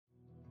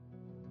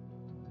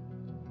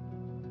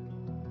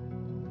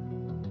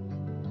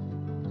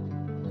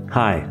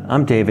Hi,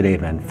 I'm David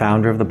Amen,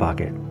 founder of The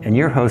Bucket, and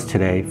your host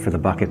today for The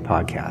Bucket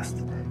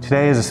Podcast.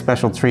 Today is a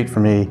special treat for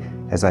me,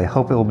 as I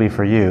hope it will be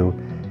for you,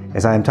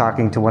 as I am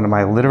talking to one of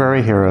my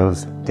literary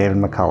heroes, David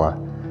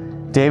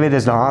McCullough. David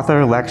is an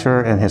author,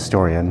 lecturer, and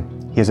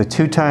historian. He is a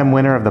two-time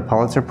winner of the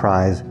Pulitzer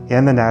Prize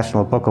and the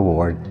National Book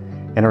Award,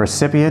 and a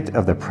recipient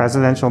of the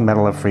Presidential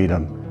Medal of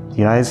Freedom, the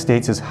United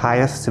States'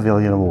 highest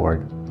civilian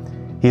award.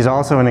 He is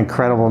also an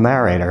incredible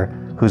narrator,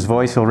 whose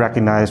voice you'll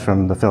recognize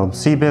from the film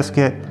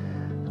Seabiscuit,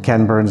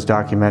 Ken Burns'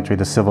 documentary,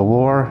 The Civil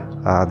War,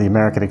 The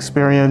American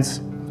Experience.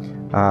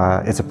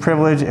 It's a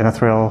privilege and a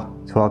thrill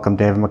to welcome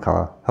David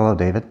McCullough. Hello,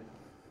 David.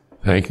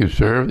 Thank you,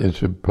 sir.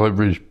 It's a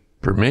privilege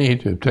for me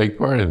to take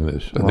part in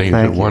this. I think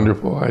it's a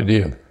wonderful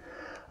idea.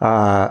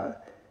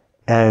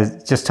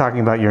 As just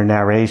talking about your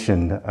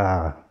narration,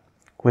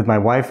 with my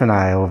wife and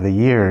I over the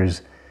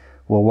years,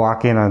 we'll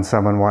walk in on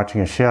someone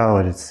watching a show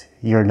and it's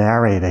you're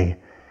narrating,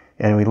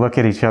 and we look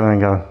at each other and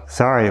go,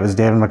 sorry, it was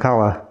David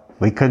McCullough.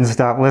 We couldn't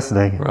stop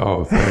listening.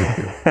 Oh, thank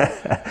you.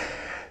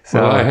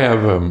 Well, I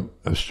have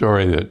a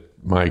story that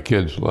my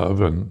kids love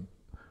and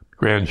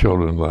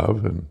grandchildren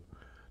love and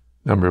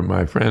a number of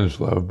my friends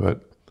love,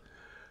 but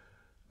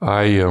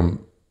I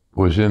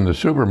was in the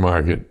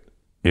supermarket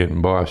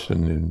in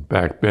Boston, in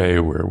Back Bay,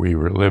 where we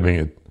were living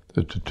at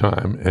the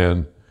time,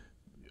 and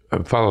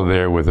a fellow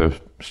there with a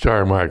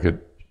Star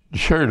Market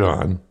shirt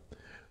on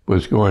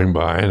was going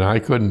by, and I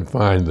couldn't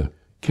find the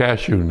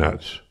cashew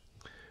nuts.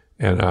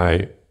 And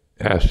I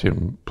asked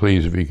him,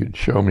 please, if he could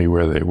show me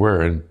where they were,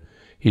 and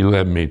he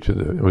led me to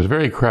it was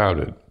very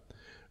crowded. It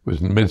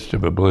was in the midst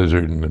of a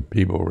blizzard, and the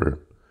people were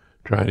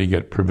trying to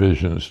get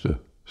provisions to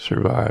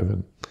survive.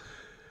 And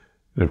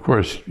of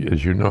course,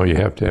 as you know, you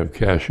have to have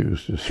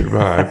cashews to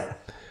survive.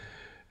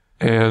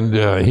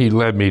 And he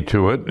led me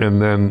to it,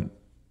 and then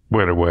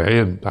went away,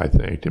 and I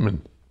thanked him.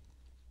 And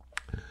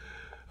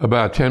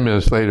about 10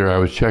 minutes later, I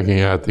was checking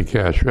out the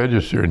cash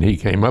register, and he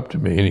came up to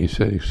me, and he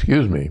said,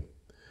 excuse me,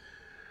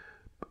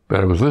 but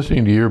I was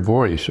listening to your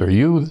voice. Were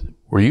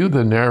you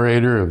the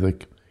narrator of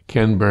the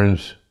Ken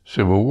Burns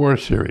Civil War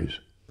series?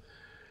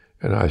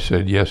 And I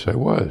said, yes, I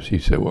was. He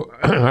said, well,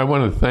 I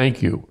want to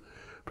thank you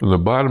from the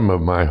bottom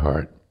of my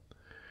heart,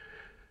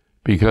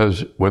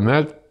 because when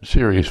that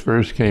series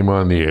first came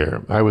on the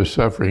air, I was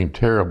suffering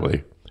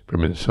terribly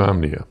from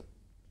insomnia.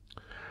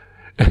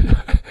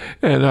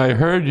 And I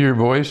heard your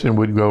voice and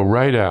would go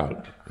right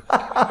out.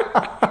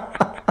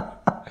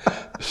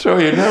 So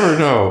you never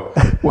know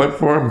what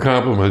form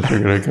compliments are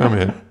going to come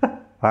in.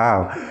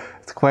 Wow,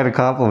 it's quite a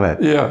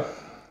compliment. Yeah.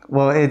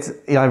 Well,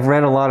 I've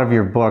read a lot of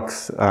your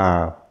books,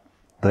 the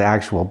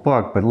actual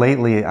book, but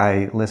lately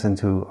I listen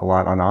to a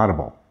lot on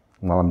Audible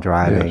while I'm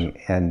driving.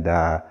 Yes.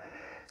 And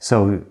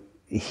so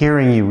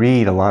hearing you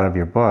read a lot of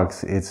your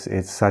books,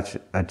 it's such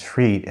a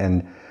treat.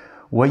 And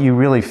what you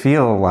really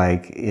feel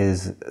like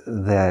is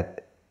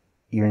that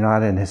you're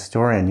not an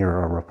historian,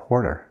 you're a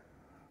reporter.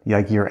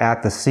 Like you're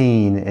at the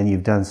scene and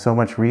you've done so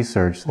much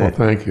research that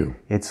thank you.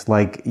 It's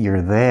like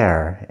you're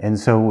there. And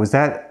so was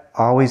that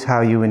always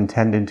how you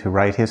intended to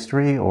write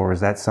history, or was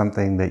that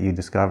something that you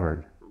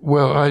discovered?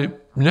 Well, I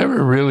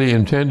never really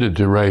intended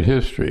to write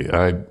history.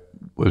 I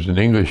was an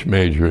English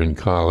major in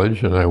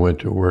college, and I went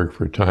to work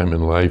for Time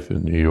and Life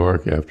in New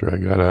York after I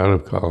got out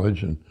of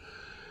college. And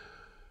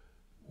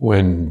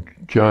when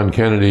John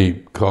Kennedy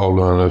called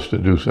on us to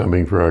do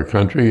something for our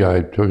country,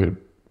 I took it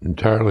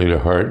entirely to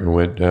heart and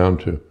went down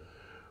to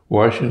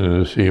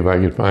Washington to see if I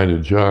could find a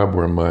job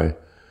where my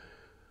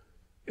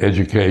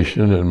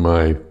education and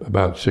my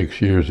about 6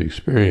 years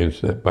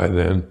experience that by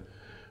then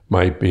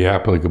might be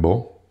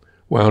applicable.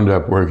 Wound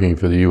up working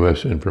for the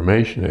U.S.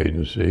 Information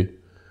Agency,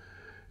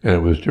 and it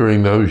was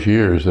during those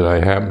years that I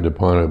happened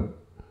upon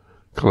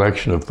a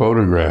collection of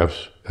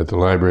photographs at the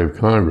Library of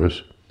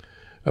Congress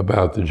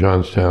about the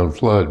Johnstown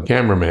Flood.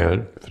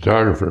 Cameraman,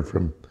 photographer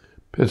from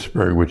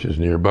Pittsburgh, which is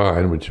nearby,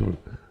 and which is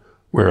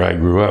where I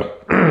grew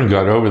up,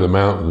 got over the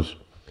mountains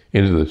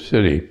into the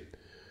city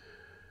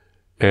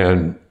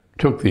and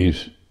took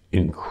these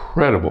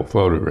incredible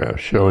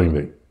photographs showing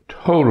the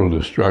total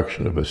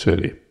destruction of a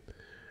city.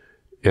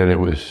 And it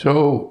was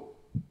so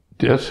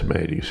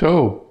decimating,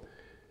 so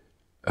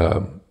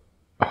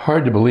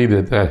hard to believe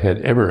that that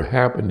had ever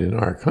happened in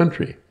our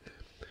country,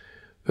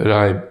 that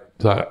I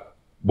thought,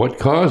 what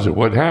caused it?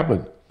 What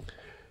happened?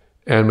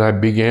 And I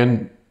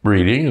began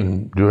reading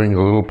and doing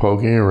a little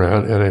poking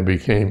around, and I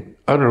became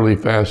utterly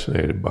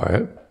fascinated by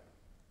it,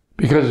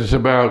 because it's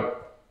about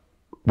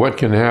what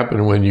can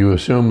happen when you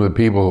assume that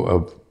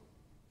people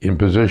in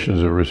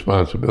positions of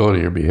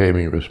responsibility are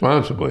behaving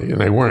responsibly,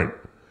 and they weren't.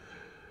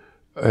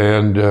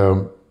 And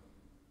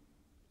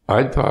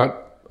I thought,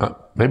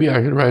 maybe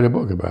I could write a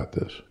book about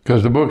this,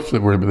 because the books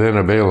that were then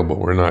available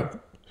were not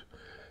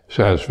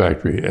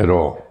satisfactory at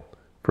all,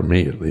 for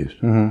me at least.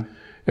 Mm-hmm.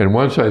 And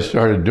once I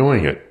started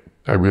doing it,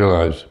 I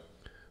realized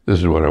this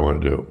is what I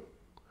want to do.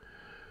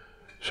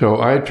 So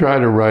I try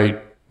to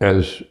write,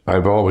 as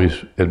I've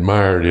always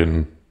admired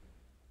in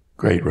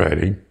great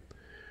writing,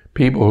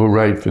 people who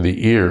write for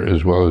the ear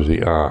as well as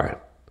the eye.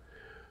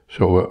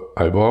 So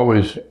I've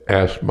always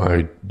asked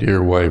my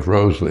dear wife,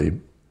 Rosalie,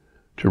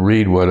 to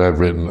read what I've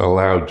written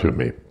aloud to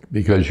me,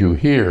 because you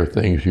hear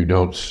things you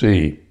don't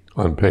see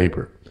on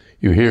paper.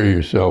 You hear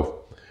yourself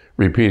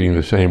repeating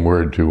the same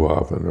word too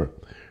often, or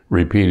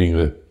repeating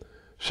the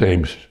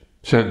same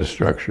sentence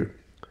structure.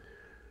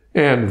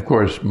 And of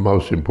course,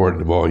 most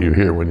important of all, you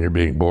hear when you're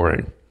being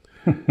boring.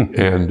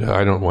 And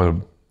I don't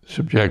want to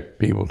subject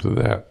people to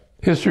that.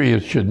 History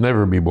should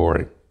never be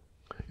boring.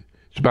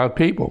 It's about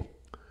people.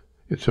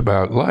 It's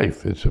about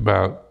life. It's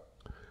about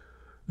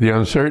the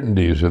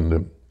uncertainties and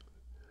the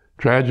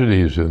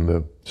tragedies and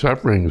the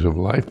sufferings of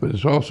life, but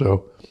it's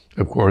also,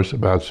 of course,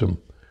 about some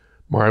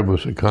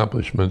marvelous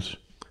accomplishments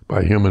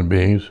by human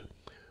beings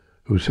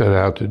who set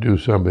out to do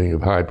something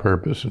of high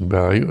purpose and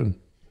value, and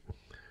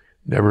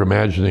never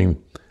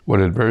imagining what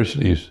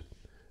adversities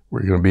were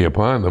going to be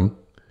upon them,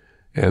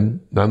 and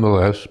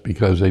nonetheless,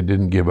 because they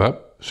didn't give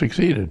up,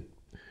 succeeded.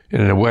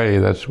 And in a way,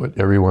 that's what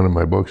every one of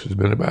my books has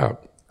been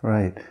about.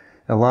 Right.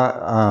 A lot,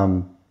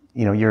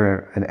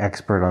 you're an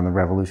expert on the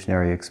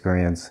revolutionary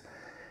experience,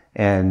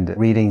 and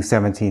reading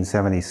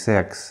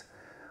 1776,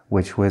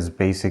 which was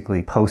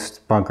basically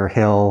post-Bunker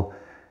Hill,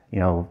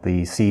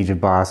 the siege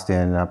of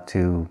Boston up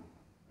to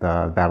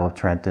the Battle of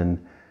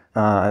Trenton.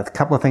 A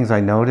couple of things I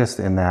noticed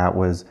in that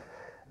was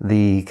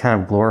the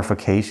kind of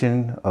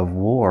glorification of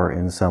war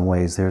in some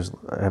ways.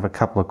 I have a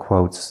couple of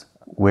quotes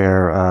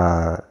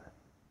where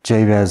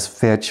Jabez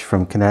Fitch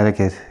from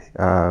Connecticut,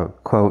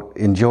 quote,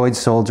 enjoyed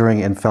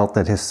soldiering and felt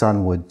that his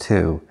son would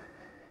too.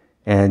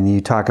 And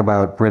you talk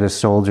about British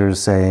soldiers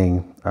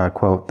saying,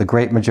 quote, the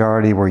great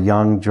majority were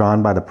young,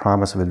 drawn by the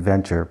promise of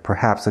adventure,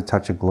 perhaps a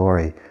touch of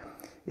glory.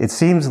 It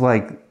seems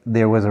like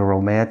there was a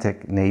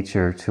romantic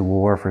nature to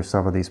war for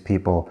some of these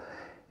people.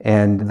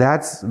 And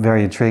that's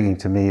very intriguing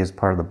to me as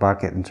part of the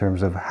bucket in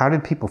terms of how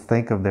did people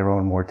think of their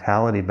own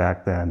mortality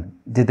back then?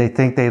 Did they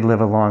think they'd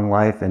live a long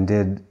life?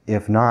 And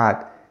if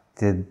not,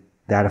 did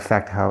that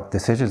affect how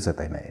decisions that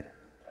they made?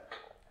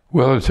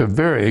 Well, it's a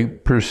very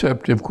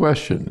perceptive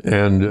question,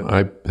 and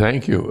I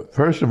thank you.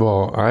 First of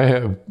all, I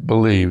have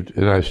believed,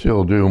 and I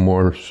still do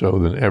more so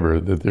than ever,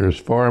 that there's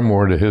far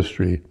more to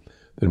history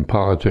than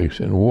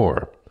politics and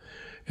war.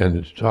 And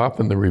it's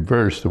often the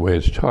reverse, the way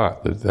it's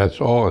taught, that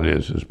that's all it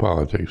is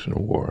politics and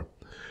war.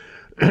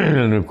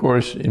 And of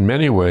course, in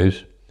many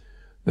ways,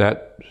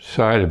 that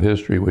side of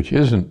history which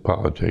isn't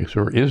politics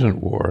or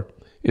isn't war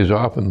is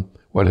often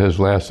what has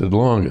lasted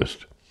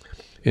longest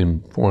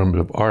in forms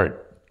of art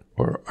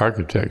or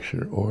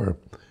architecture or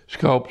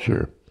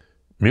sculpture,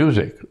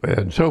 music,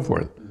 and so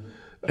forth.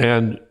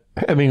 And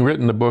having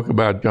written the book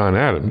about John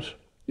Adams,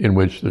 in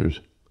which there's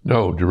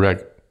no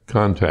direct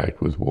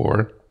contact with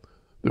war,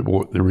 the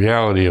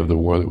reality of the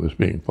war that was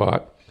being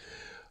fought,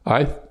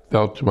 I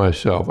felt to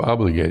myself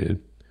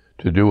obligated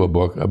to do a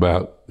book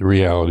about the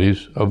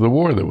realities of the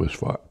war that was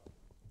fought.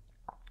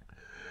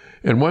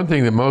 And one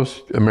thing that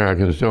most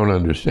Americans don't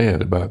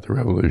understand about the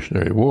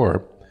Revolutionary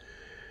War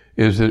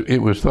is that it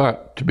was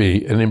thought to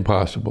be an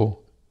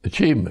impossible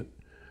achievement.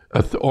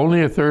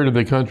 Only a third of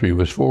the country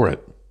was for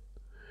it.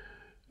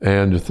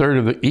 And a third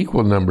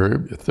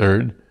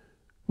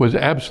was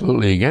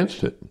absolutely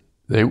against it.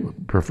 They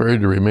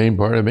preferred to remain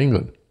part of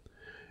England.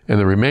 And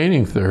the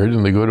remaining third,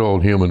 in the good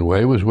old human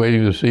way, was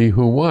waiting to see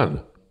who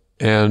won.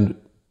 And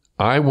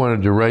I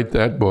wanted to write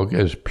that book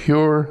as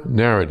pure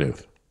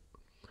narrative.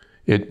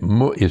 It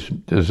is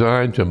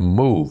designed to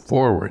move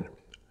forward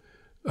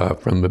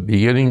from the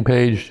beginning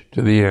page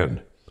to the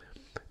end.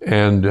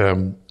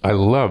 And I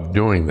loved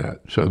doing that.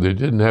 So they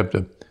didn't have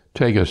to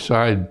take a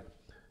side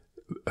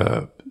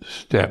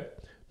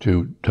step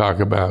to talk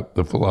about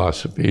the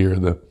philosophy or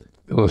the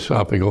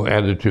philosophical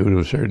attitude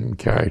of certain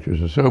characters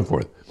and so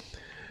forth.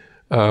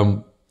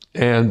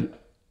 And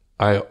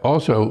I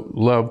also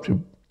love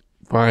to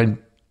find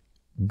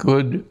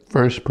good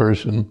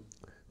first-person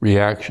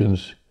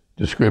reactions,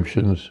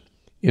 descriptions,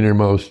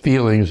 innermost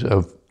feelings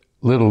of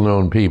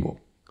little-known people.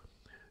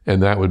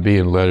 And that would be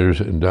in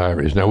letters and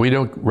diaries. Now, we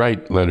don't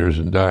write letters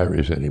and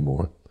diaries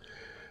anymore.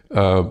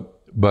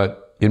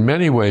 But in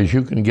many ways,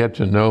 you can get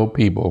to know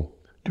people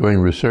doing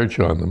research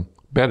on them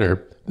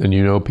better than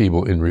you know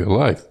people in real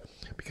life.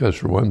 Because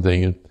for one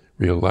thing, in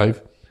real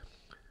life,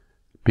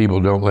 people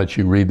don't let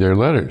you read their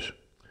letters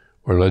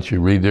or let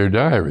you read their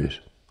diaries.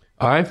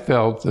 I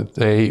felt that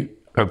they,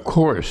 of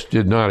course,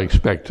 did not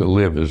expect to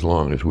live as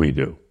long as we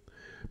do.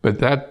 But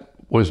that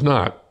was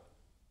not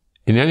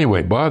in any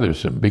way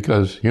bothersome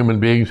because human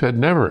beings had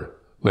never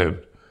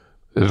lived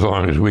as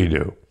long as we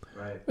do.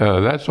 Right.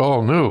 That's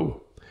all new.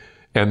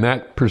 And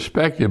that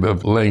perspective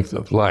of length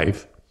of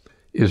life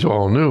is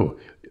all new.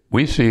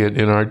 We see it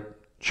in our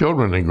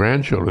children and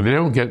grandchildren. They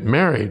don't get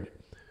married,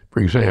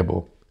 for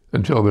example,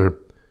 until they're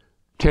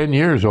 10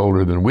 years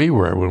older than we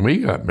were when we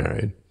got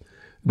married.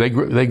 They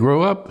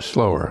grow up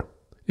slower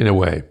in a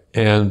way.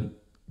 And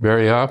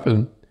very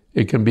often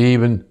it can be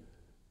even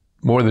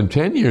more than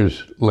 10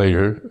 years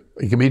later.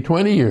 It can be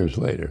 20 years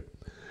later.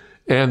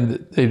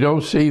 And they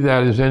don't see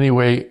that as any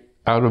way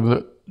out of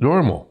the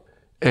normal.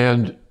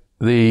 And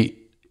the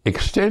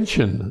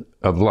extension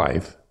of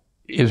life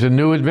is a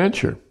new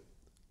adventure.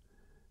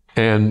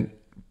 And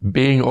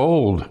being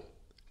old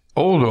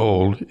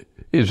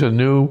is a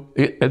new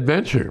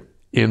adventure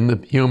in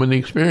the human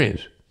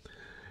experience,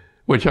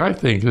 which I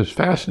think is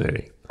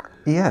fascinating.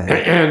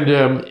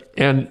 Yeah.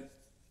 And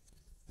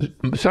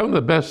some of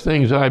the best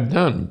things I've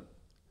done,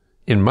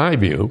 in my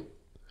view,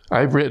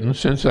 I've written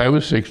since I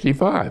was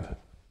 65.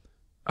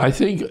 I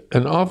think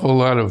an awful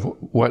lot of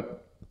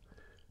what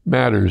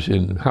matters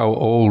in how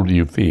old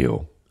you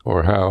feel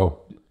or how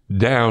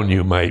down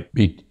you might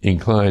be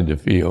inclined to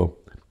feel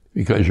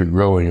because you're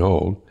growing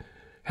old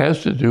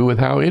has to do with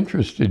how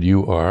interested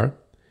you are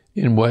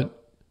in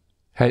what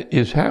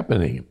is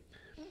happening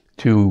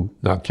to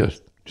not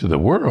just to the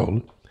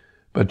world,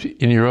 but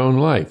in your own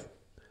life.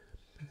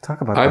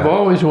 Talk about I've that.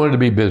 always wanted to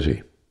be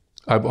busy.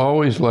 I've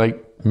always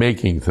liked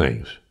making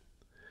things,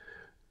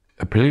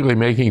 particularly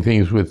making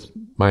things with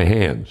my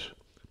hands.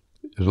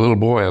 As a little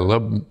boy, I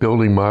loved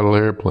building model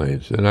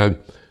airplanes, and I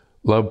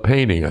love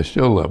painting. I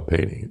still love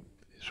painting.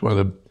 It's one of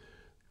the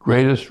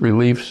greatest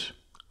reliefs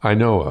I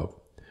know of.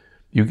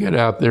 You get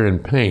out there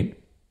and paint,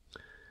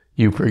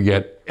 you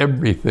forget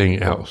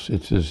everything else.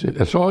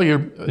 It's all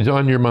is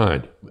on your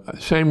mind.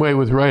 Same way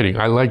with writing.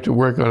 I like to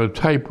work on a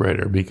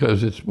typewriter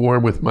because it's more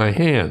with my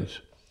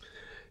hands.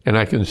 And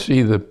I can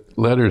see the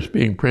letters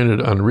being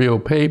printed on real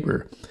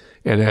paper.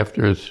 And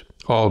after it's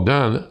all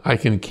done, I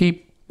can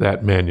keep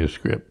that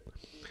manuscript.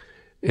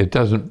 It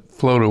doesn't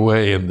float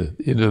away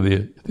into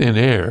the thin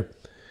air.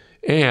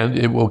 And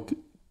it will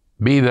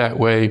be that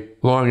way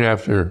long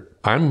after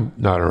I'm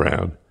not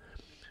around.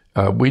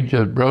 My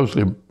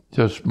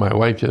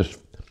wife just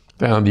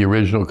found the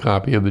original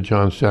copy of the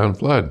Johnstown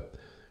Flood,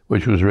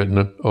 which was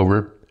written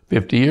over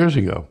 50 years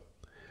ago.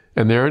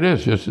 And there it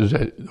is, just as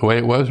the way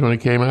it was when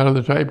it came out of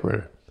the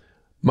typewriter.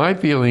 My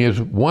feeling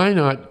is, why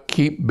not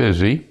keep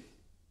busy,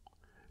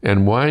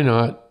 and why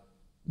not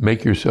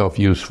make yourself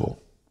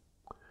useful?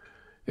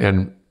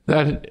 And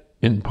that,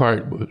 in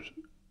part, was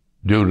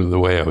due to the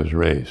way I was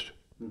raised.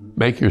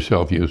 Make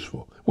yourself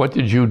useful. What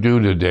did you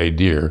do today,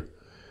 dear,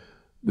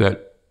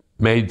 that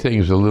made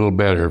things a little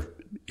better,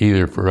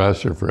 either for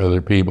us or for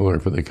other people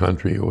or for the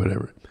country or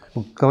whatever?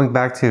 Well, going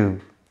back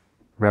to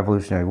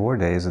Revolutionary War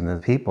days and the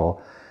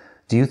people,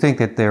 do you think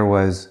that there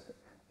was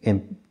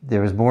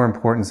more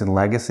importance in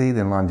legacy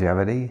than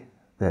longevity?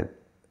 That,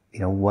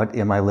 what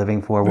am I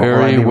living for? What will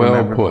I be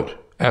remembered for? Very well put.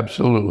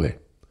 Absolutely.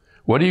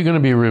 What are you going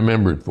to be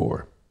remembered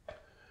for?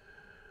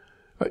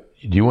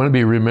 Do you want to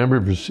be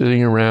remembered for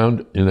sitting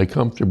around in a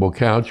comfortable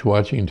couch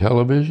watching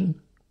television?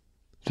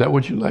 Is that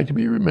what you'd like to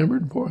be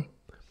remembered for?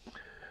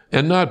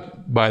 And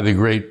not by the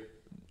great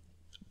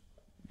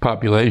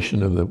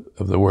population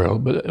of the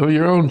world, but of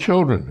your own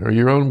children or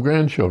your own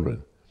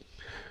grandchildren.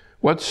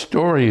 What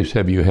stories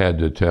have you had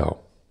to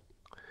tell?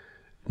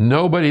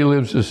 Nobody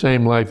lives the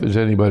same life as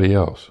anybody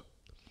else.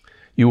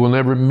 You will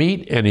never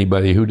meet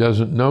anybody who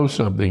doesn't know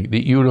something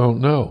that you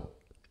don't know.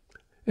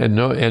 And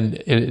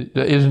it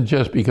isn't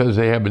just because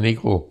they have an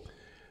equal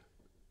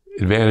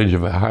advantage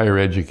of a higher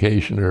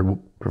education or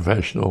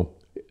professional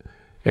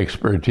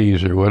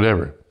expertise or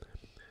whatever.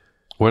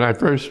 When I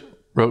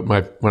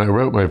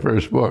wrote my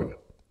first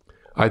book,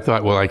 I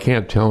thought, well, I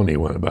can't tell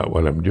anyone about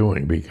what I'm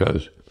doing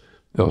because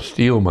they'll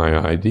steal my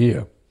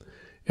idea.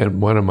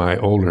 And one of my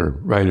older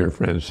writer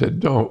friends said,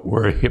 don't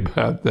worry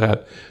about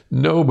that.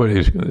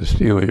 Nobody's going to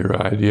steal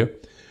your idea.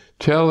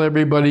 Tell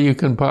everybody you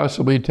can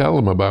possibly tell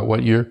them about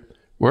what you're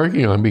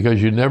working on,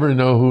 because you never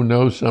know who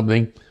knows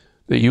something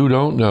that you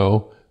don't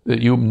know,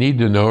 that you need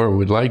to know or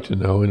would like to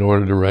know in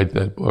order to write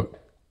that book.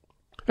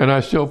 And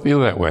I still feel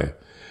that way.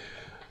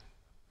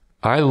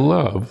 I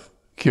love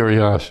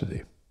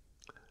curiosity.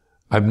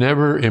 I've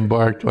never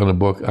embarked on a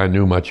book I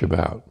knew much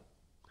about.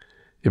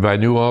 If I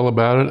knew all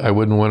about it, I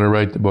wouldn't want to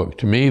write the book.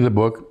 To me, the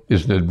book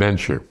is an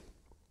adventure.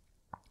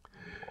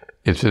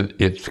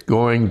 It's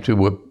going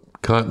to a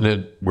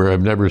continent where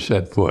I've never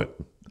set foot.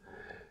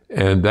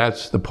 And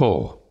that's the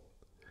pull.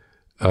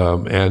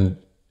 And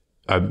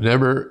I've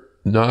never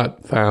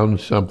not found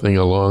something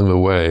along the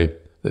way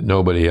that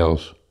nobody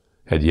else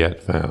had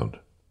yet found.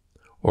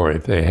 Or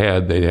if they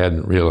had, they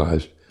hadn't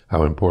realized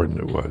how important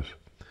it was.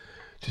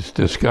 Just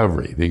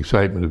discovery, the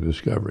excitement of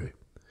discovery.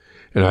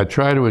 And I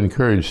try to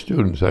encourage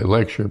students. I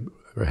lecture,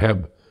 or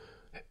have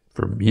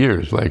for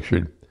years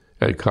lectured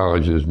at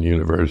colleges and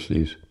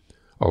universities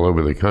all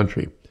over the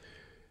country.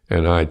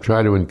 And I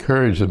try to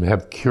encourage them to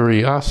have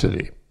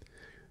curiosity,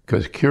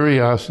 because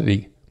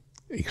curiosity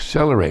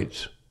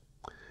accelerates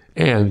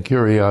and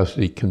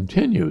curiosity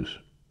continues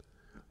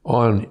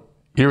on,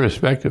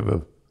 irrespective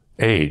of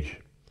age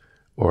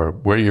or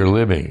where you're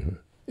living.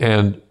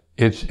 And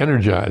it's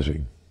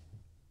energizing.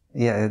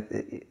 Yeah,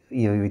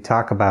 we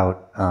talk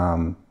about,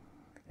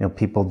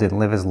 people didn't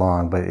live as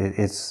long, but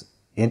it's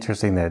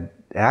interesting that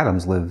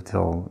Adams lived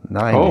till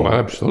 90. Oh,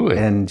 absolutely.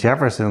 And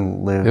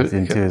Jefferson lived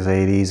into his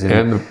 80s.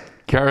 And the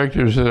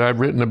characters that I've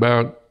written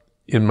about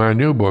in my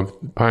new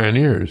book,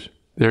 Pioneers,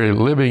 they're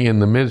living in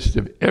the midst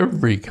of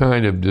every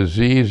kind of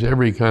disease,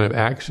 every kind of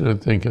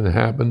accident that can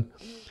happen,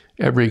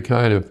 every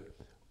kind of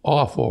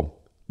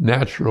awful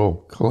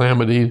natural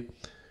calamity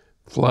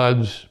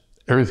floods,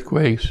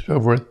 earthquakes, so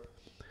forth,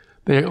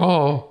 they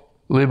all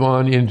live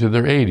on into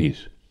their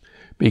 80s.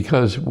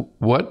 Because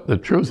what the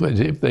truth is,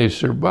 if they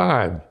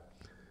survived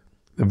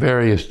the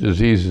various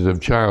diseases of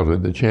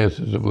childhood, the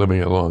chances of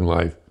living a long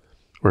life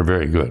were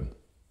very good.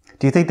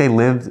 Do you think they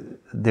lived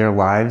their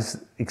lives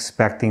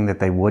expecting that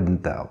they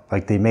wouldn't, though?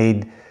 Like they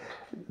made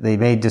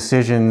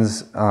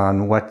decisions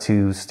on what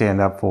to stand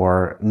up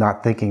for,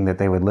 not thinking that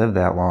they would live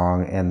that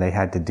long, and they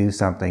had to do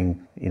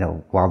something,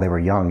 while they were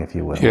young, if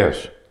you will.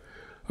 Yes.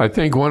 I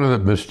think one of the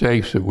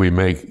mistakes that we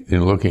make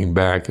in looking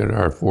back at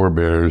our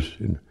forebears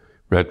in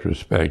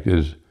retrospect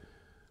is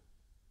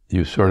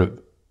you sort of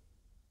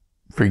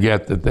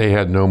forget that they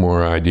had no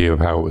more idea of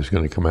how it was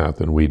going to come out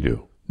than we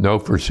do. No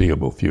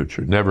foreseeable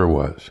future, never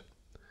was.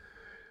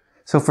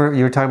 So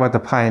you were talking about the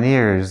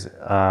pioneers,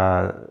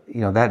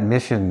 that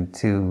mission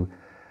to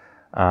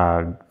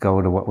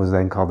go to what was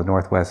then called the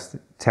Northwest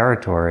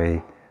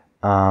Territory,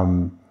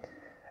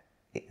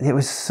 there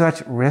was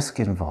such risk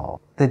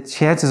involved. The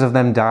chances of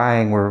them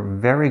dying were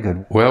very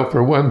good. Well,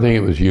 for one thing,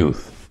 it was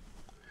youth,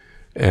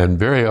 and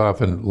very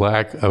often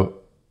lack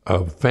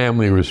of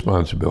family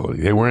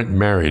responsibility. They weren't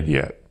married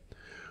yet,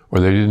 or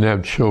they didn't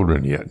have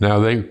children yet. Now,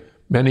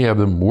 many of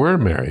them were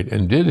married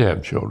and did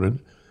have children,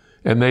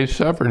 and they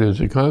suffered as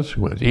a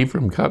consequence.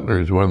 Ephraim Cutler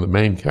is one of the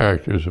main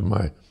characters of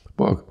my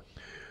book.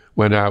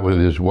 Went out with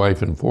his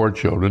wife and 4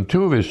 children.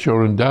 2 of his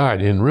children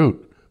died en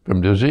route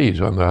from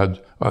disease on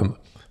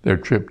their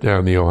trip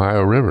down the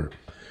Ohio River.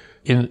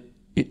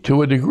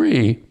 To a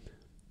degree,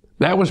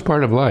 that was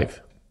part of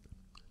life.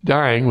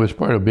 Dying was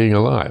part of being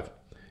alive,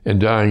 and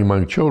dying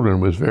among children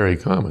was very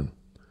common.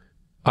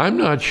 I'm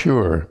not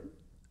sure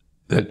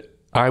that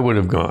I would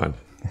have gone,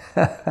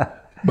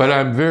 but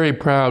I'm very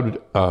proud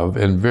of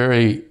and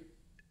very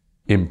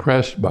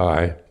impressed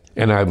by,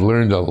 and I've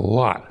learned a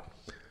lot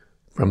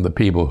from the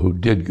people who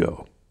did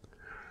go.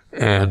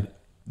 And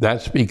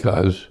that's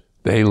because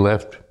they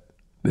left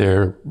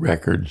their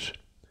records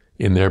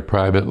in their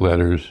private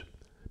letters,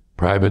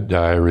 private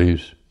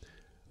diaries,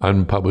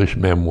 unpublished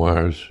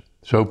memoirs,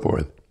 so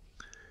forth.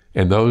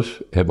 And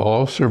those have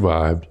all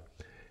survived,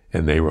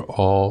 and they were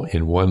all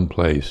in one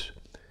place.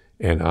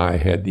 And I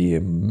had the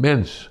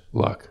immense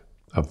luck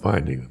of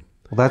finding them.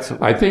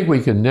 I think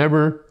we can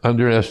never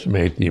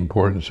underestimate the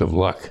importance of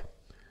luck,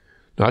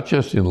 not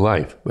just in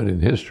life, but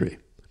in history.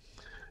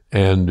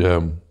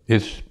 And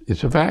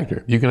it's a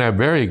factor. You can have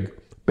very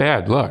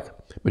bad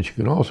luck, but you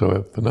can also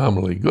have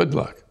phenomenally good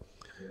luck.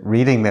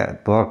 Reading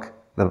that book,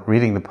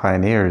 reading The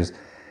Pioneers,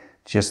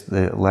 just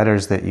the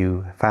letters that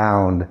you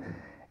found,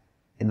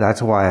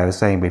 that's why I was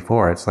saying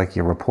before, it's like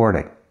you're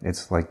reporting.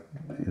 It's like,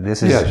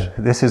 this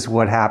is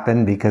what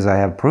happened because I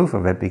have proof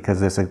of it, because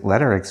there's a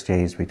letter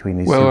exchange between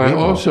these two people. Well, I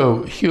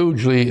also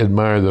hugely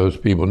admire those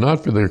people,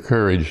 not for their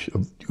courage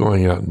of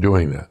going out and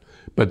doing that,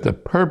 but the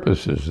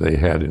purposes they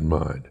had in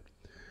mind.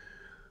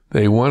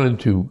 They wanted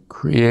to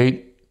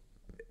create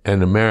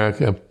an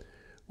America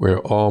where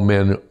all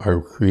men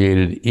are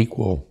created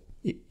equal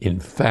in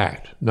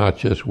fact, not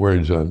just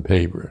words on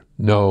paper.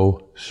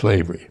 No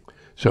slavery.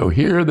 So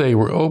here they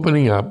were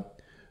opening up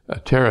a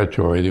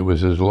territory that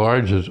was as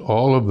large as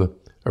all of the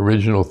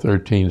original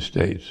 13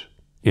 states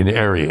in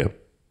area,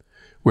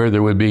 where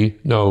there would be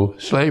no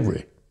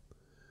slavery.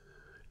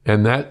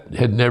 And that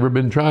had never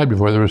been tried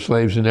before. There were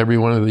slaves in every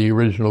one of the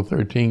original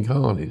 13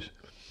 colonies.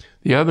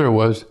 The other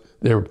was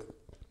their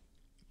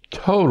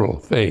total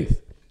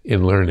faith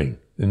in learning,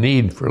 the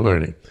need for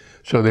learning.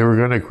 So they were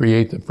going to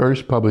create the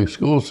first public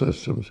school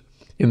systems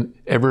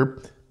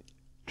ever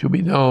to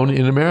be known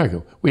in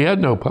America. We had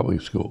no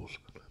public schools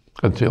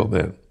until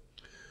then.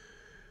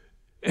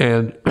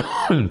 And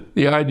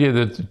the idea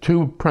that the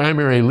 2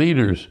 primary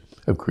leaders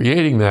of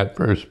creating that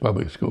first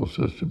public school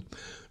system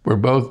were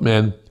both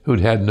men who'd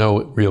had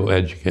no real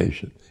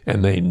education.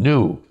 And they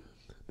knew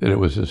that it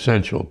was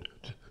essential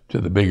to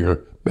the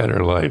bigger,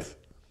 better life.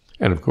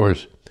 And of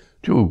course,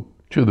 to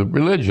the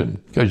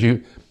religion, because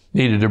you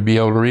needed to be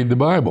able to read the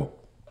Bible.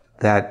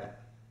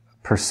 That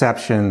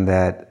perception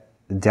that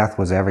death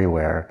was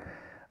everywhere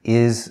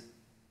is,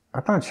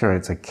 I'm not sure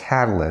it's a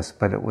catalyst,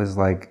 but it was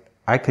like,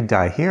 I could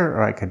die here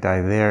or I could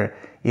die there.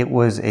 It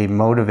was a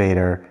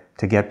motivator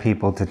to get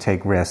people to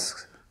take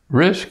risks.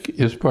 Risk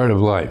is part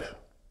of life.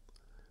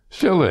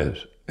 Still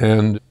is.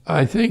 And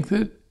I think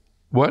that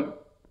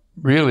what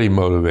really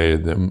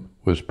motivated them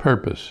was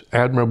purpose,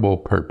 admirable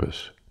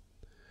purpose.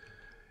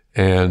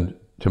 And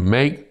to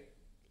make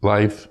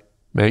life,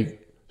 make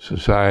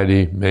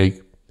society,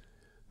 make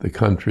the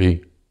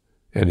country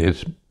and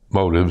its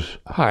motives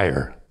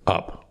higher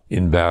up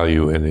in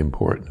value and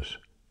importance.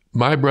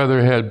 My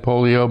brother had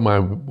polio. My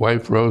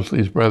wife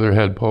Rosalie's brother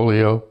had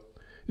polio.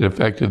 It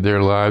affected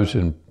their lives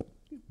in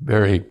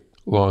very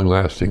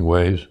long-lasting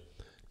ways.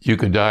 You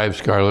could die of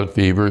scarlet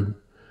fever.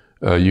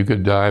 You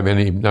could die of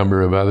any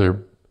number of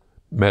other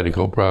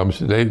medical problems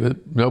today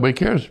that nobody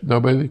cares,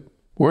 nobody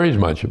worries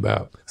much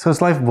about. So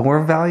is life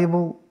more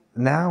valuable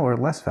now or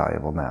less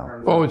valuable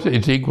now? Oh,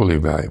 it's equally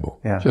valuable.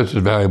 Yeah. Just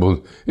as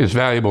valuable. It's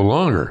valuable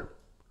longer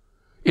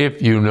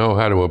if you know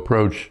how to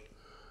approach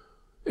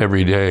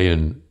every day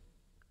and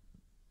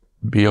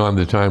beyond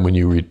the time when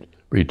you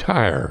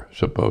retire,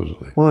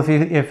 supposedly. Well, if you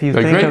the think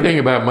great thing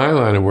about my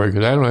line of work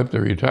is I don't have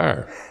to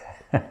retire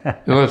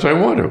unless I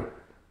want to.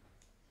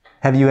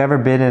 Have you ever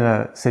been in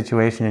a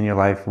situation in your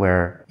life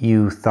where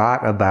you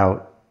thought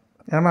about,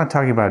 and I'm not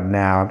talking about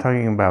now, I'm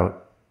talking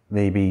about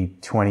maybe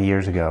 20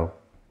 years ago,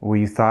 where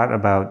you thought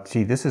about,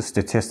 gee, this is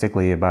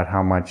statistically about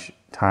how much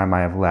time I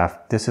have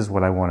left. This is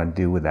what I want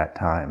to do with that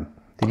time.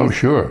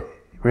 Sure.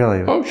 Really?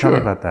 Oh, Tell sure. me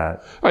about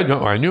that.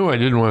 I knew I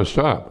didn't want to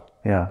stop.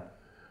 Yeah.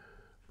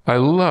 I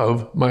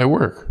love my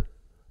work.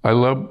 I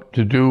love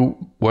to do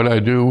what I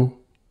do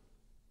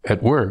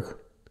at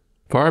work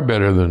far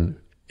better than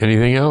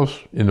anything else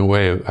in the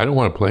way of, I don't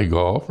want to play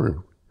golf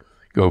or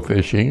go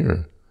fishing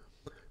or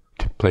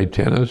play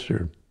tennis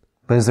or...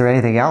 But is there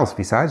anything else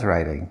besides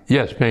writing?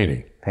 Yes,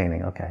 painting.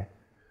 Painting, okay.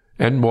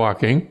 And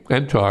walking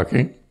and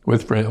talking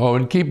with friends. Oh,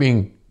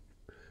 and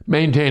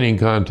maintaining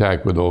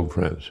contact with old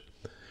friends.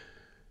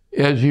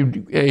 As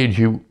you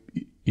age,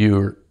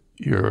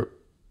 your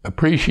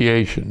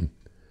appreciation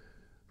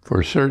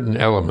for certain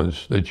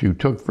elements that you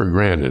took for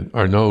granted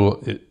are no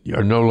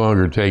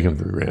longer taken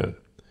for granted,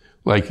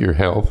 like your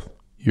health,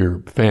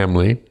 your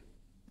family,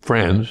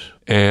 friends,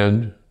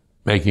 and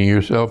making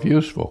yourself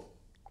useful.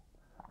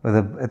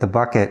 At the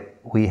bucket,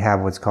 we have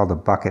what's called a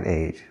bucket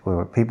age,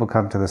 where people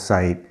come to the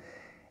site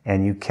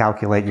and you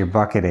calculate your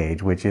bucket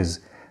age, which is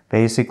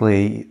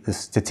basically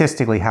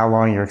statistically how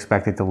long you're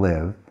expected to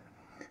live,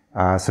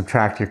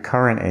 subtract your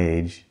current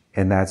age,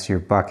 and that's your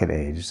bucket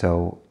age.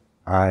 So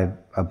I'm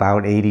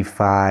about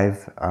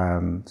 85,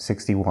 I'm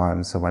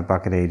 61, so my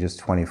bucket age is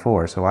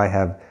 24. So I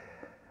have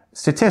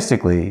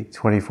statistically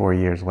 24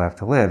 years left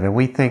to live. And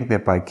we think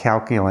that by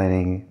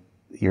calculating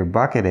your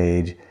bucket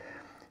age,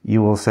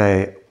 you will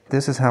say,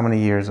 this is how many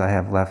years I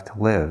have left to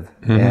live.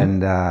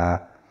 Mm-hmm. And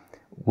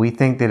we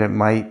think that it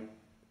might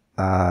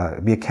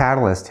be a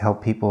catalyst to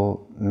help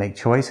people make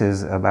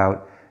choices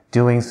about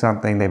doing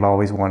something they've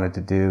always wanted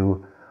to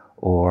do,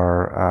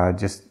 or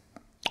just...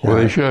 Well,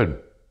 they should.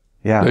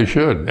 Yeah. They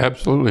should,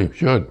 absolutely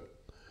should.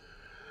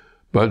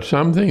 But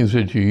some things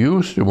that you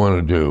used to want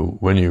to do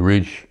when you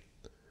reach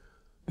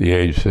the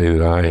age, say,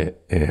 that I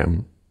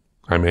am,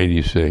 I'm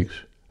 86,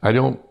 I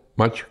don't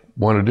much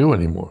want to do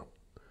anymore.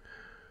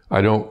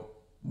 I don't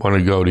want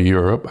to go to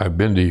Europe. I've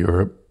been to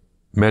Europe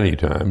many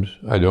times.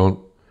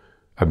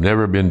 I've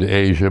never been to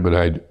Asia, but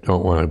I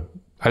don't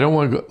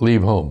want to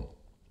leave home.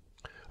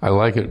 I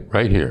like it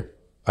right here.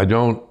 I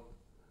don't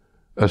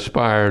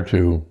aspire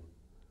to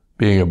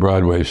being a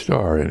Broadway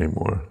star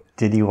anymore.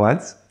 Did you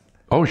once?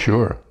 Oh,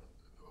 sure.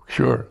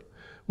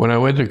 When I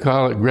went to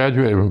college,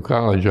 graduated from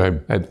college, I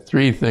had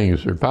 5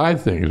 things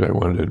I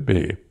wanted to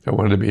be. I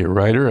wanted to be a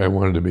writer, I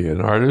wanted to be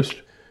an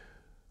artist,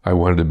 I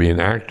wanted to be an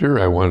actor,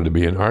 I wanted to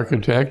be an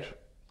architect,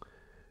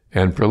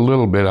 and for a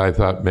little bit I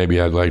thought maybe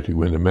I'd like to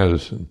go into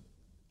medicine.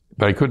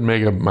 But I couldn't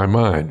make up my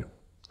mind.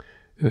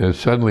 And it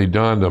suddenly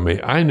dawned on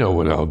me, I know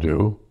what I'll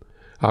do.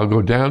 I'll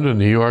go down to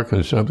New York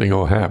and something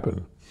will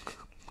happen.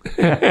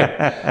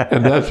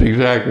 And that's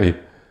exactly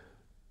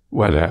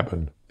what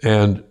happened.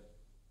 And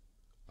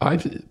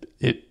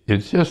it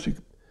just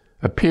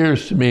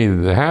appears to me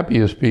that the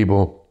happiest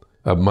people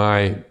of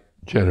my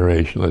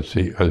generation, let's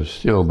see, are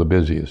still the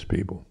busiest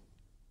people.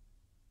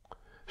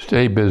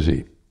 Stay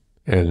busy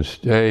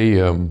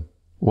and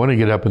want to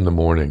get up in the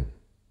morning.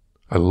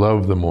 I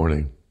love the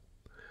morning.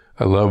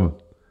 I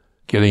love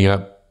getting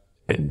up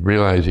and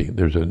realizing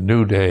there's a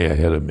new day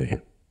ahead of me.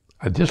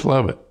 I just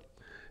love it.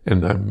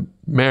 And I'm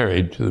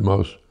married to the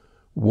most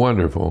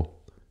wonderful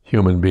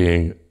human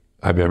being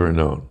I've ever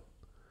known.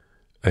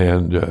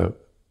 And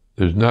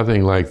there's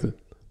nothing like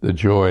the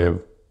joy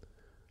of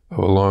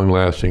a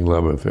long-lasting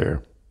love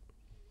affair.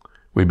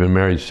 We've been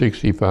married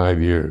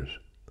 65 years.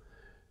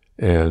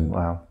 And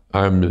wow.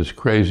 I'm as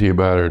crazy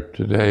about her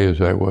today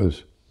as I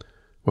was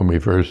when we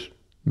first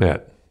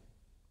met.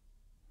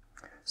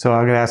 So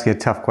I'm going to ask you a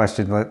tough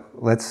question.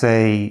 Let's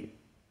say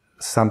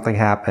something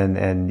happened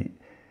and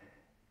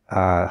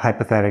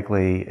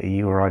hypothetically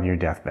you were on your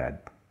deathbed.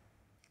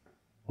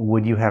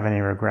 Would you have any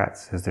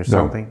regrets? Is there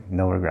something?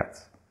 No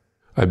regrets.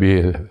 I'd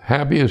be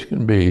happy as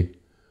can be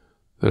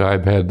that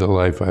I've had the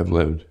life I've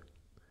lived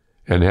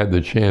and had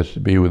the chance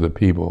to be with the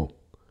people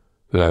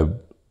that I've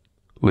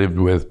lived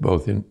with,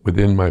 both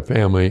within my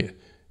family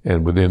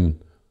and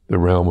within the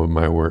realm of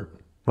my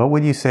work. What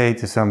would you say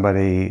to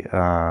somebody,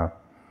 more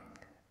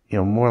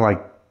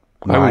like...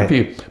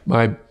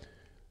 My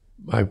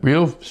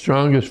real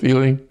strongest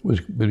feeling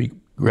would be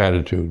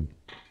gratitude.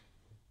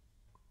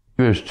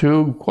 There's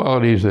 2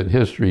 qualities that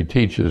history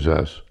teaches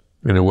us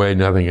in a way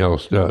nothing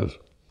else does.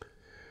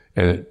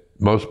 And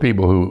most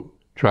people who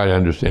try to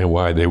understand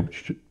why they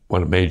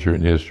want to major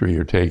in history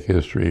or take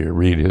history or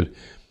read it,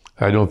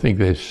 I don't think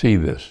they see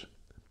this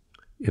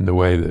in the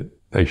way that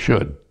they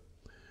should.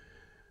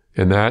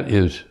 And that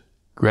is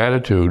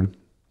gratitude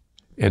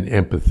and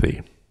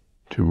empathy.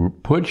 To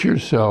put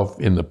yourself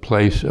in the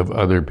place of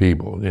other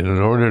people. And in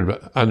order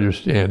to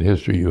understand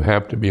history, you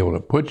have to be able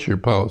to put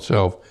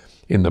yourself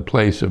in the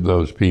place of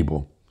those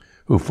people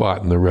who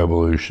fought in the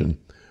revolution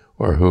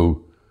or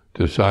who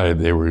decided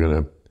they were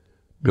going to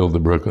build the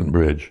Brooklyn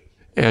Bridge.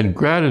 And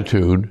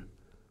gratitude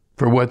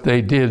for what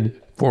they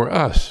did for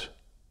us.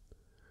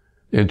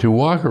 And to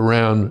walk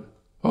around,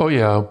 oh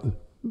yeah,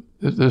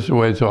 this is the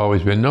way it's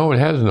always been. No, it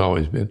hasn't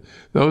always been.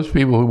 Those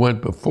people who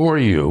went before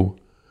you,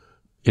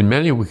 in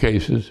many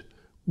cases,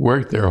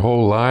 worked their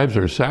whole lives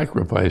or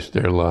sacrificed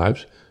their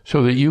lives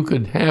so that you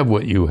could have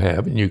what you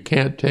have, and you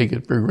can't take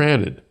it for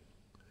granted.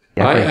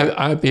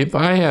 Yeah. If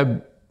I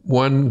had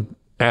one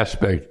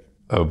aspect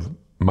of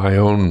my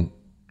own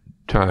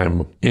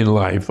time in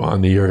life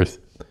on the earth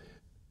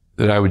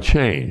that I would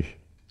change,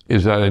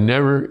 is that I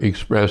never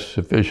expressed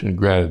sufficient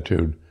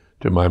gratitude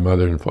to my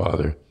mother and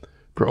father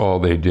for all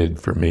they did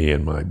for me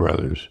and my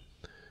brothers.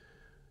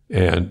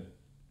 And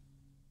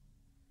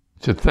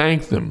to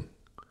thank them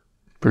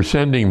for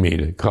sending me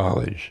to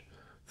college,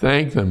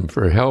 thank them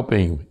for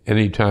helping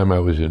any time I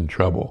was in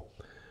trouble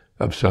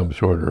of some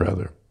sort or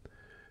other.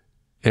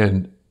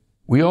 And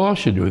we all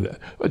should do that.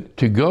 But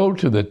to go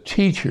to the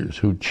teachers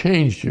who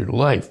changed your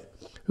life,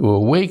 who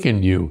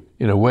awakened you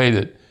in a way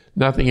that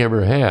nothing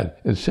ever had,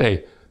 and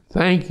say,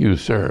 thank you,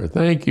 sir,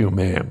 thank you,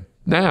 ma'am.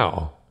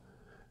 Now,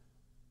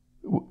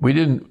 we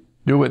didn't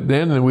do it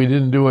then and we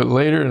didn't do it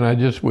later, and I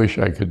just wish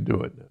I could do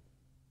it.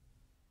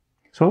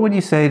 So what would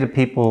you say to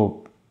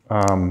people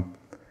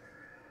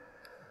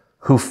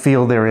who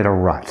feel they're in a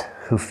rut,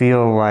 who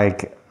feel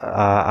like,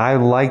 I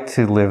like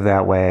to live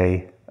that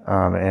way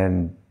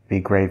and be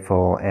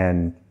grateful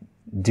and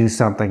do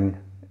something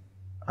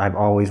I've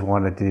always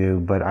wanted to do,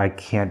 but I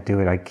can't do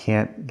it. I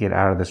can't get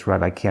out of this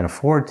rut. I can't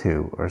afford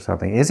to, or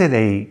something. Is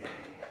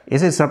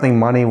it something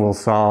money will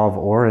solve,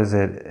 or is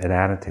it an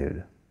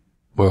attitude?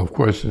 Well, of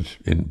course, it's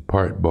in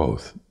part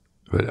both.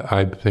 But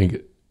I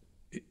think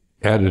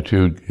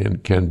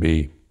attitude can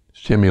be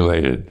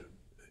stimulated,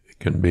 it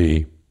can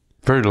be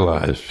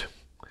fertilized,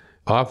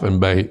 often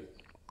by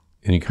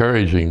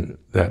encouraging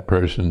that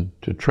person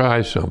to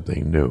try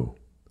something new,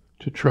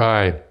 to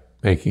try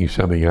making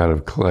something out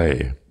of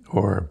clay,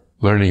 or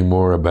learning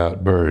more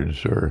about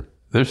birds, or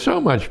there's so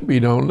much we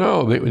don't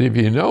know that if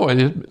you know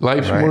it,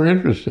 life's right. More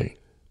interesting.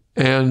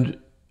 And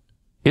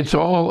it's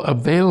all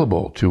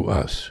available to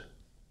us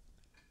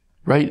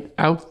right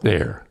out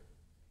there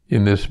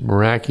in this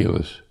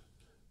miraculous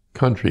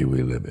country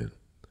we live in.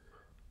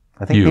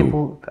 I think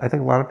a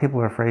lot of people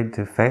are afraid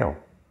to fail,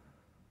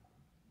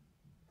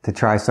 to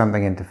try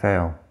something and to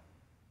fail.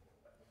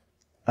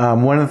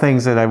 One of the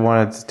things that I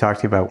wanted to talk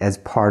to you about as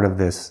part of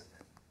this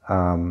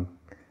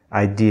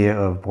idea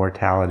of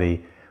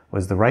mortality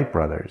was the Wright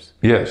Brothers.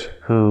 Yes.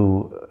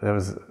 That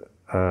was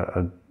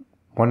a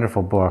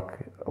wonderful book,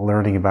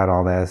 learning about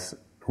all this,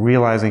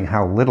 realizing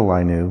how little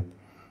I knew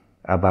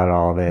about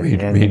all of it.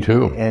 Me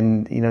too.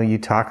 And you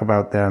talk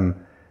about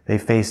them, they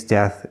faced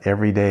death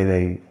every day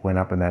they went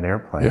up in that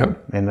airplane.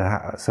 Yep.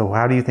 And so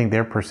how do you think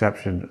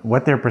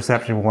what their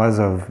perception was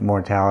of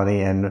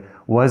mortality, and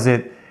was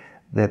it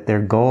that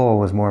their goal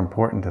was more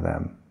important to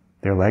them,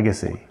 their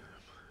legacy?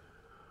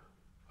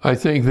 I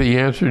think the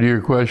answer to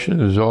your question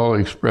is all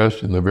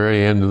expressed in the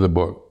very end of the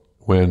book,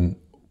 when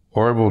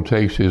Orville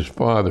takes his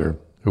father,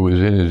 who was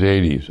in his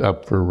 80s,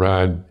 up for a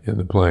ride in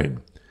the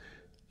plane,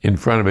 in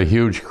front of a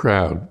huge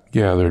crowd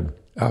gathered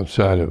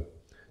outside of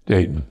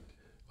Dayton,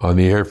 on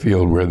the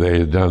airfield where they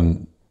had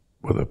done,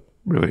 with a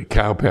really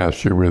cow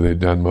pasture where they'd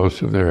done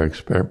most of their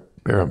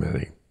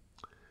experimenting.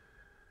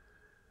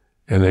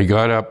 And they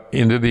got up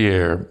into the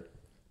air,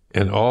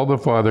 and all the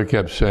father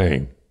kept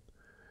saying,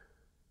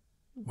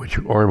 which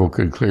Orville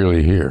could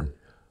clearly hear,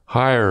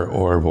 "Higher,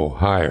 Orville,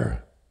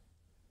 higher."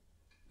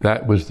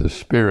 That was the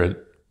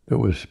spirit that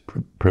was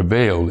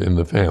prevailed in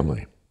the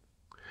family.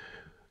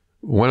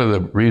 One of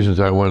the reasons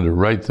I wanted to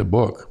write the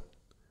book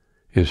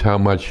is how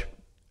much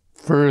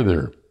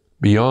further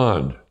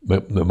beyond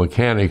the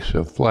mechanics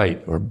of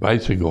flight or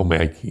bicycle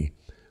making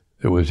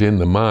that was in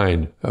the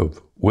mind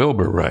of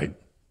Wilbur Wright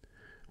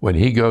when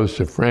he goes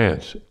to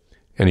France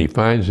and he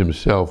finds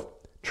himself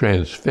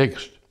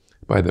transfixed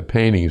by the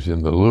paintings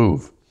in the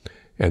Louvre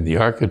and the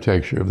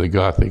architecture of the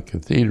Gothic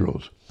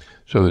cathedrals,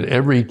 so that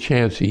every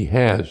chance he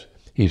has,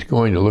 he's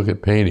going to look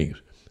at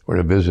paintings or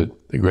to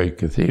visit the great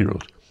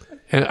cathedrals.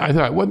 And I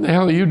thought, what the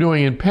hell are you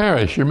doing in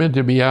Paris? You're meant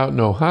to be out in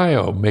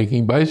Ohio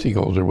making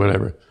bicycles or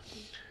whatever.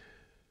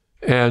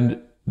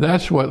 And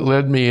that's what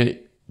led me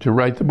to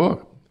write the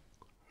book.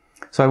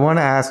 So I want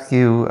to ask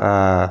you,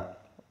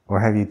 or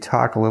have you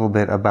talk a little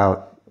bit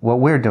about what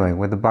we're doing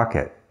with the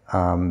bucket.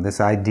 This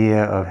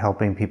idea of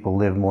helping people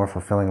live more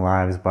fulfilling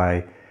lives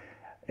by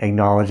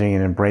acknowledging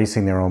and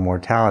embracing their own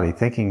mortality,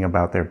 thinking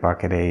about their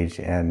bucket age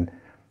and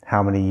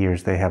how many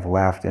years they have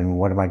left and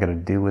what am I going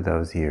to do with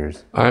those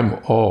years. I'm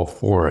all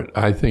for it.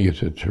 I think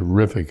it's a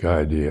terrific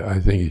idea. I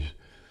think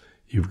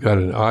you've got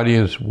an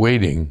audience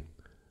waiting,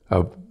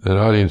 an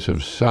audience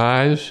of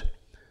size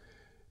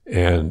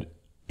and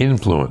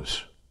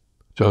influence,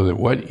 so that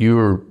what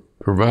you're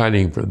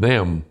providing for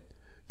them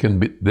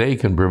they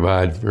can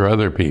provide for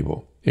other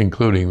people,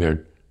 including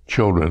their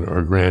children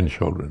or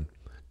grandchildren.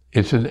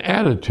 It's an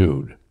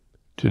attitude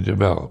to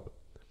develop,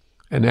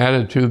 an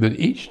attitude that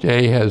each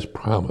day has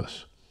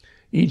promise.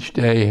 Each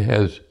day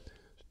has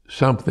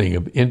something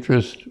of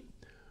interest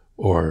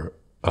or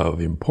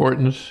of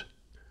importance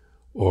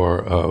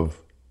or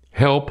of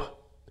help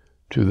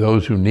to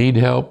those who need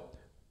help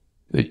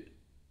that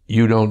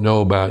you don't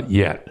know about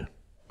yet,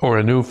 or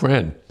a new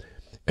friend.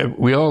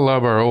 We all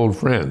love our old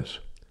friends,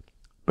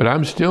 but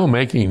I'm still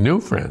making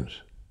new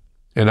friends,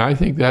 and I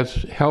think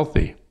that's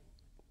healthy.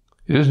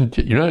 It isn't.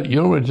 You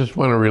don't just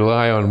want to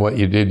rely on what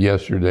you did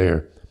yesterday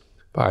or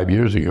 5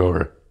 years ago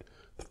or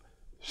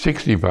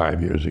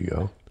 65 years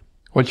ago.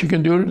 What you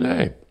can do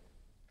today.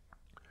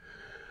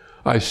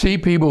 I see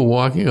people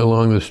walking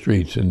along the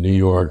streets in New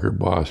York or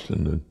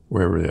Boston and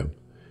wherever they are,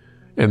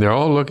 and they're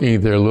all looking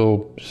at their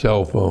little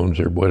cell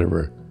phones or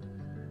whatever.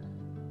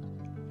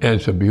 And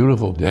it's a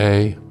beautiful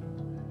day,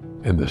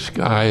 and the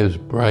sky is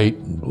bright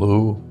and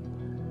blue.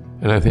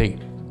 And I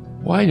think,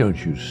 why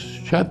don't you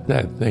shut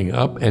that thing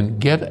up and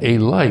get a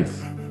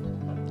life?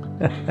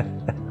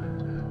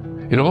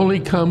 It only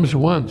comes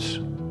once,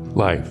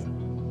 life.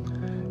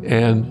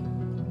 And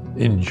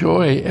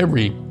enjoy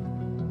every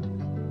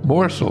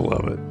morsel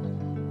of it.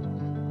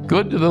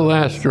 Good to the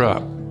last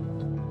drop.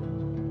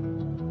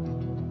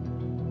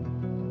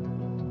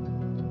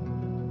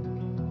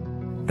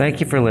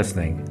 Thank you for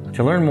listening.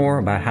 To learn more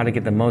about how to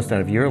get the most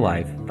out of your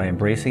life by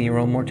embracing your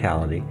own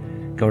mortality,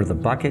 go to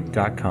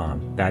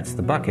thebucket.com. That's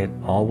thebucket,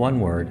 all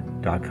one word,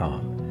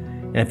 .com.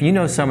 And if you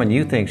know someone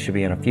you think should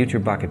be on a future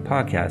Bucket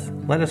podcast,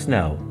 let us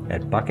know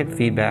at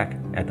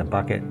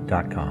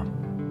bucketfeedback@thebucket.com.